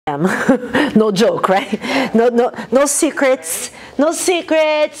No joke, right? No secrets. No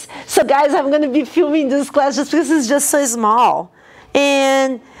secrets. So guys, I'm going to be filming this class just because it's just so small.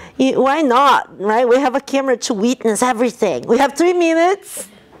 And why not, right? We have a camera to witness everything. We have 3 minutes.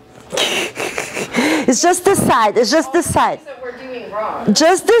 It's just the side. It's just the side. That we're doing wrong.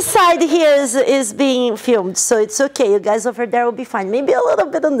 Just this side here is being filmed, so it's okay. You guys over there will be fine. Maybe a little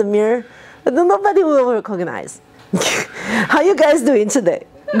bit on the mirror, but nobody will recognize. How you guys doing today?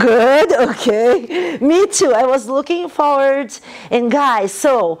 Good. Okay. Me too. I was looking forward. And guys,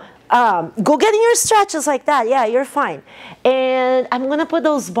 so go get in your stretches like that. Yeah, you're fine. And I'm gonna put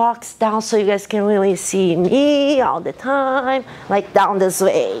those blocks down so you guys can really see me all the time, like down this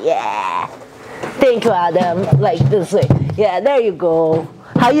way. Yeah. Thank you, Adam. Like this way. Yeah, there you go.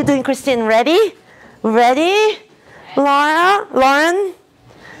 How you doing, Christine? Ready? Ready? Laura? Lauren?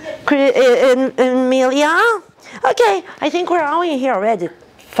 Emilia? Okay, I think we're all in here already.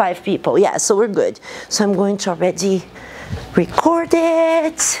 5 people. Yeah, so we're good. So I'm going to already record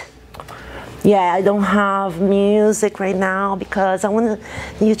it. Yeah, I don't have music right now because I want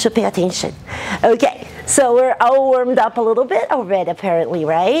you to pay attention. Okay, so we're all warmed up a little bit already, apparently,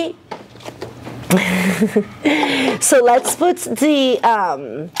 right? So let's put the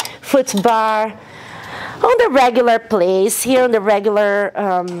foot bar on the regular place, here on the regular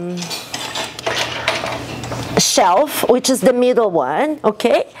shelf, which is the middle one,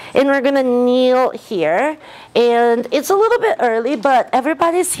 okay? And we're gonna kneel here. And it's a little bit early, but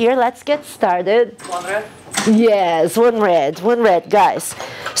everybody's here. Let's get started. One red? Yes, one red, guys.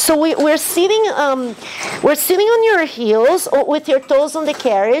 So we're sitting on your heels with your toes on the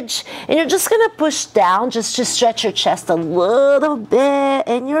carriage, and you're just gonna push down just to stretch your chest a little bit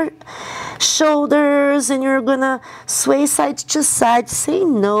and your shoulders, and you're gonna sway side to side, say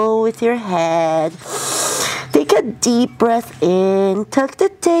no with your head. Take a deep breath in, tuck the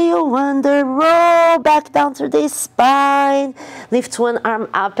tail under, roll back down through the spine, lift one arm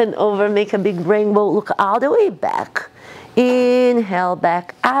up and over, make a big rainbow, look all the way back. Inhale,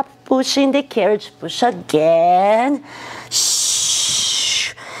 back up, pushing the carriage, push again.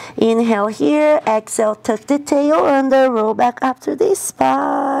 Shh. Inhale here, exhale, tuck the tail under, roll back up through the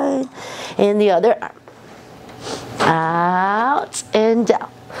spine. And the other arm. Out and down.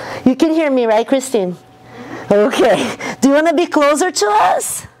 You can hear me, right, Christine? Okay. Do you want to be closer to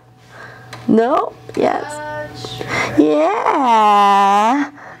us? No? Yes.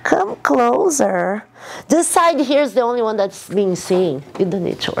 Yeah. Come closer. This side here is the only one that's being seen. You don't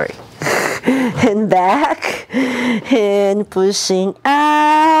need to worry. And back. And pushing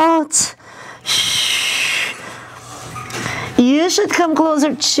out. You should come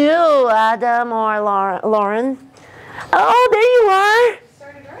closer too, Adam or Lauren. Oh, there you are.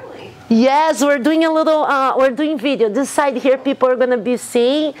 Yes, we're doing a little, we're doing video. This side here, people are going to be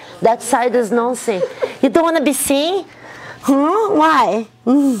seeing. That side is not seeing. You don't want to be seeing? Huh? Why?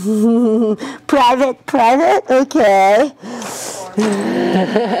 Private? Okay.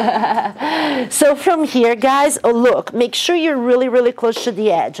 So from here, guys, oh, look, make sure you're really, really close to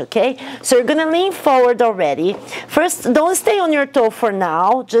the edge, okay? So you're going to lean forward already. First, don't stay on your toe for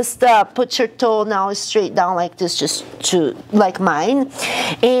now. Just put your toe now straight down like this, just to, like mine.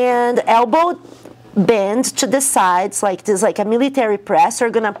 And elbow bend to the sides like this, like a military press. You're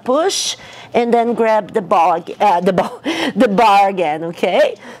gonna push and then grab the ball, the bar again.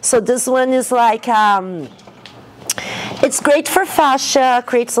 Okay. So this one is like it's great for fascia,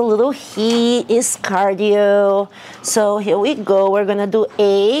 creates a little heat, is cardio. So here we go. We're gonna do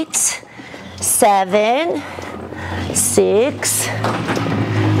 8, 7, 6,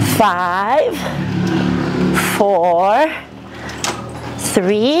 5, 4,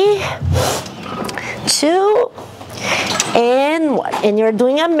 3, 2, and 1. And you're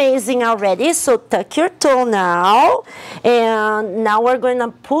doing amazing already. So tuck your toe now. And now we're going to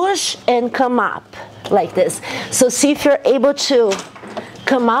push and come up like this. So see if you're able to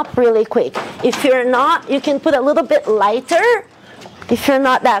come up really quick. If you're not, you can put a little bit lighter. If you're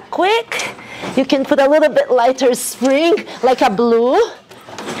not that quick, you can put a little bit lighter spring, like a blue.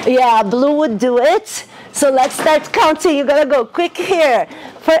 Yeah, blue would do it. So let's start counting. You gotta go quick here.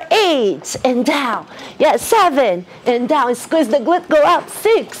 For 8 and down. Yeah, 7 and down. Squeeze the glute, go up.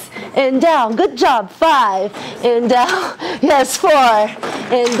 6 and down. Good job. 5 and down. Yes, 4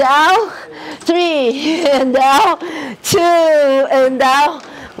 and down. 3 and down. 2 and down.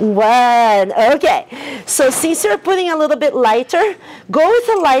 1. Okay. So since you're putting a little bit lighter, go with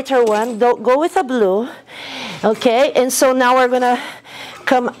a lighter one. Don't go with a blue. Okay. And so now we're gonna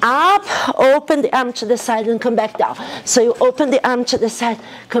come up, open the arm to the side and come back down. So you open the arm to the side,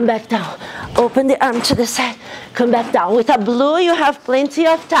 come back down. Open the arm to the side, come back down. With a blue, you have plenty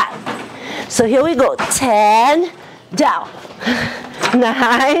of time. So here we go, 10, down,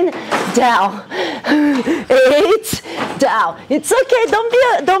 9, down, 8, down. It's okay,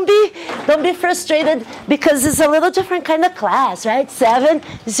 don't be frustrated because it's a little different kind of class, right? 7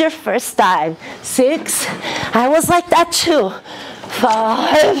 is your first time. 6, I was like that too.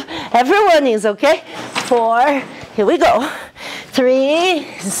 5, everyone is, okay? 4, here we go. 3,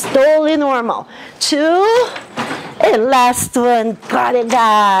 is totally normal. 2, and last one, got it,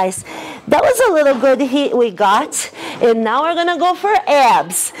 guys. That was a little good hit we got. And now we're gonna go for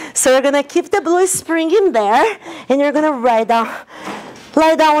abs. So you're gonna keep the blue spring in there, and you're gonna lie down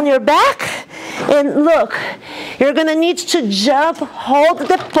on your back. And look, you're gonna need to jump, hold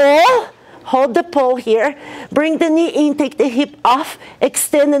the pole here, bring the knee in, take the hip off,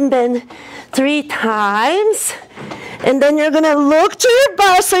 extend and bend 3 times. And then you're gonna look to your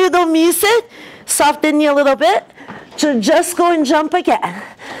bar so you don't miss it. Soft the knee a little bit to just go and jump again.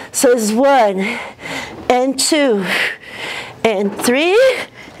 So it's 1 and 2 and 3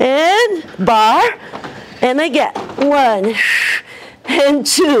 and bar, and again 1 and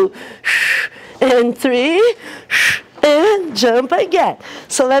 2 and 3 and jump again.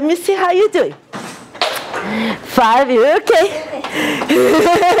 So let me see how you're doing. 5, you're okay.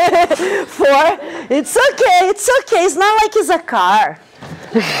 4, it's okay, it's okay. It's not like it's a car.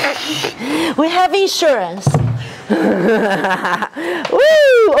 We have insurance. Woo!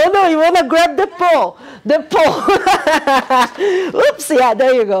 Oh no, you want to grab the pole. The pole. Oops, yeah,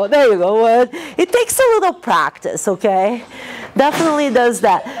 there you go. There you go. It takes a little practice, okay? Definitely does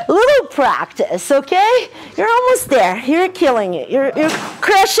that. A little practice, okay? You're almost there. You're killing it. You're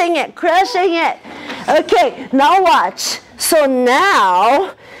crushing it, crushing it. Okay, now watch. So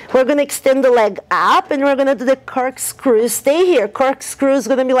now we're going to extend the leg up and we're going to do the corkscrew. Stay here. Corkscrew is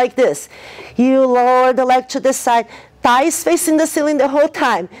going to be like this. You lower the leg to the side. Thighs facing the ceiling the whole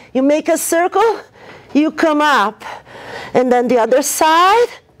time. You make a circle, you come up. And then the other side,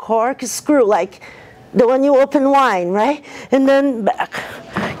 corkscrew, like the one you open wine, right? And then back.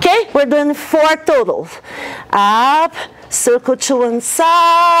 Okay, we're doing 4 total. Up, circle to one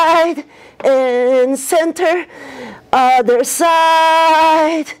side, and center. Other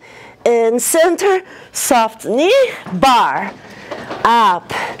side, and center, soft knee, bar,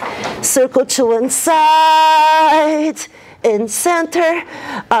 up, circle to one side, and center,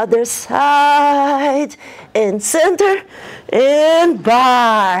 other side, and center, and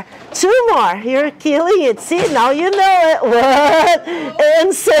bar. 2 more, you're killing it. See, now you know it. 1,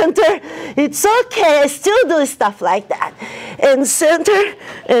 and center. It's okay, I still do stuff like that. And center,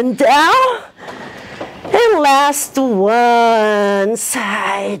 and down. And last one,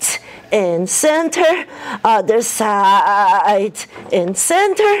 side and center, other side and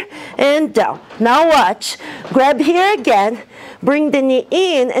center, and down. Now watch, grab here again, bring the knee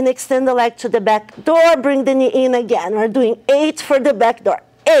in and extend the leg to the back door, bring the knee in again. We're doing 8 for the back door.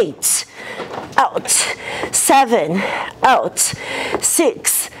 8, out, 7, out,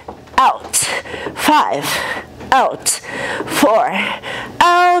 6, out, 5, out, 4,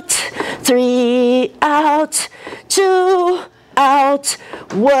 out, 3, out, 2, out,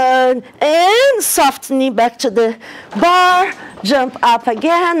 1, and soft knee back to the bar, jump up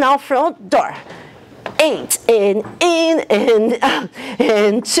again, now front door. 8, and in, and out,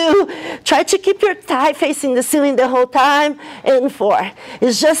 and 2. Try to keep your thigh facing the ceiling the whole time, and 4.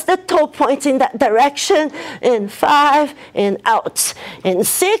 It's just the toe pointing that direction, and 5, and out, and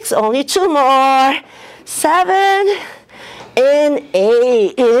 6, only 2 more, 7, and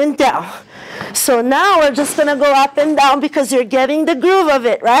 8, and down. So now we're just gonna go up and down because you're getting the groove of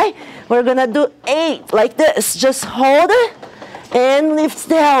it, right? We're gonna do 8 like this. Just hold it and lift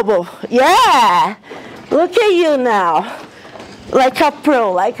the elbow. Yeah, look at you now. Like a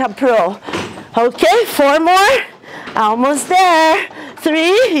pro, like a pro. Okay, 4 more. Almost there.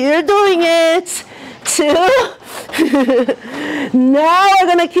 3, you're doing it. 2. Now we're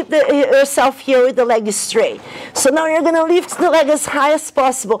gonna keep yourself here with the leg straight. So now you're gonna lift the leg as high as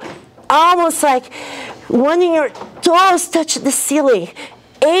possible. Almost like wanting your toes touch the ceiling.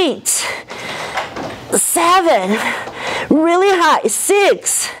 8, 7, really high.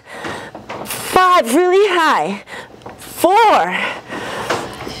 6, 5, really high. 4,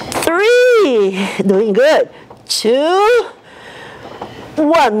 3, doing good. 2,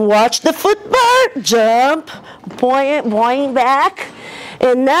 1, watch the foot bar, jump, point back.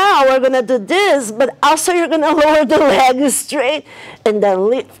 And now we're gonna do this, but also you're gonna lower the leg straight and then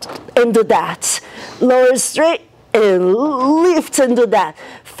lift and do that. Lower straight and lift and do that.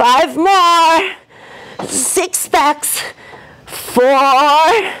 5 more. 6 packs.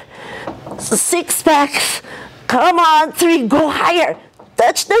 4. 6 packs. Come on. 3. Go higher.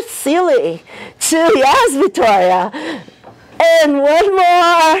 Touch the ceiling. 2. Yes, Victoria. And 1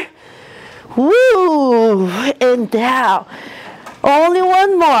 more. Woo. And down. Only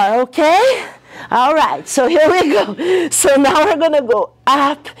 1 more, okay? All right, so here we go. So now we're gonna go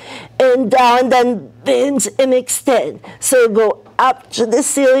up and down, then bend and extend. So go up to the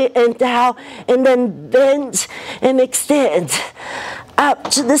ceiling and down, and then bend and extend. Up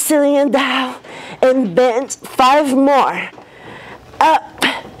to the ceiling and down, and bend. 5 more. Up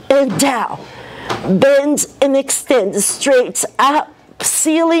and down. Bend and extend. Straight up,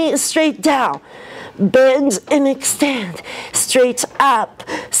 ceiling, straight down. Bend and extend. Straight up,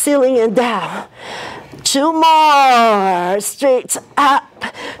 ceiling and down. 2 more. Straight up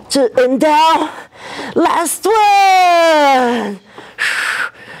and down. Last one.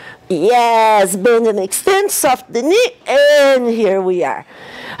 Yes, bend and extend, soft the knee, and here we are.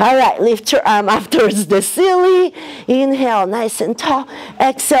 All right, lift your arm up towards the ceiling. Inhale, nice and tall.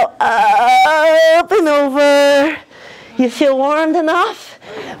 Exhale, up and over. You feel warmed enough?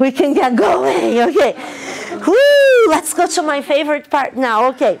 We can get going, okay. Woo, let's go to my favorite part now,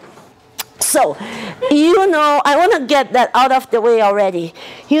 okay. So, you know, I want to get that out of the way already.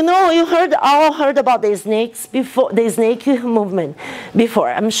 You know, you all heard about the snakes before, the snake movement before.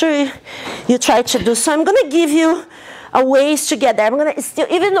 I'm sure you tried to do. So I'm going to give you a ways to get there. I'm going to still,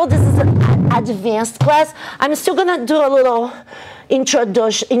 even though this is an advanced class, I'm still going to do a little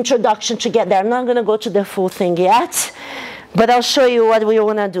introduction to get there. I'm not going to go to the full thing yet, but I'll show you what we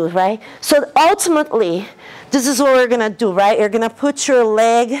want to do, right? So ultimately, this is what we're going to do, right? You're going to put your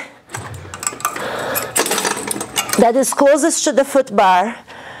leg that is closest to the foot bar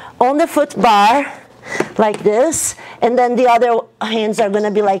on the foot bar like this, and then the other hands are going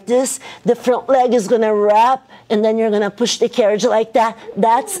to be like this. The front leg is going to wrap, and then you're going to push the carriage like that.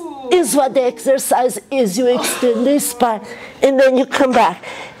 That is what the exercise is. You extend the spine, and then you come back.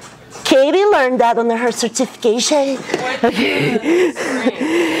 Katie learned that on her certification.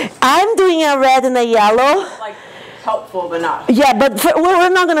 Okay. I'm doing a red and a yellow. Like helpful, but not. Yeah, but we're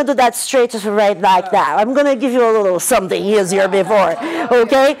not going to do that straight right like that. I'm going to give you a little something easier before,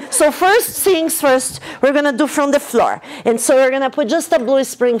 okay? So first things first, we're going to do from the floor. And so we're going to put just a blue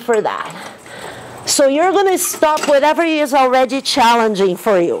spring for that. So you're going to stop whatever is already challenging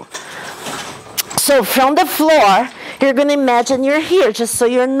for you. So from the floor, you're going to imagine you're here, just so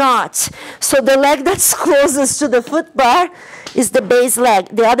you're not. So the leg that's closest to the foot bar is the base leg.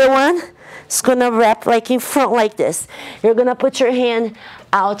 The other one, it's going to wrap like in front like this. You're going to put your hand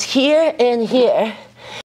out here and here.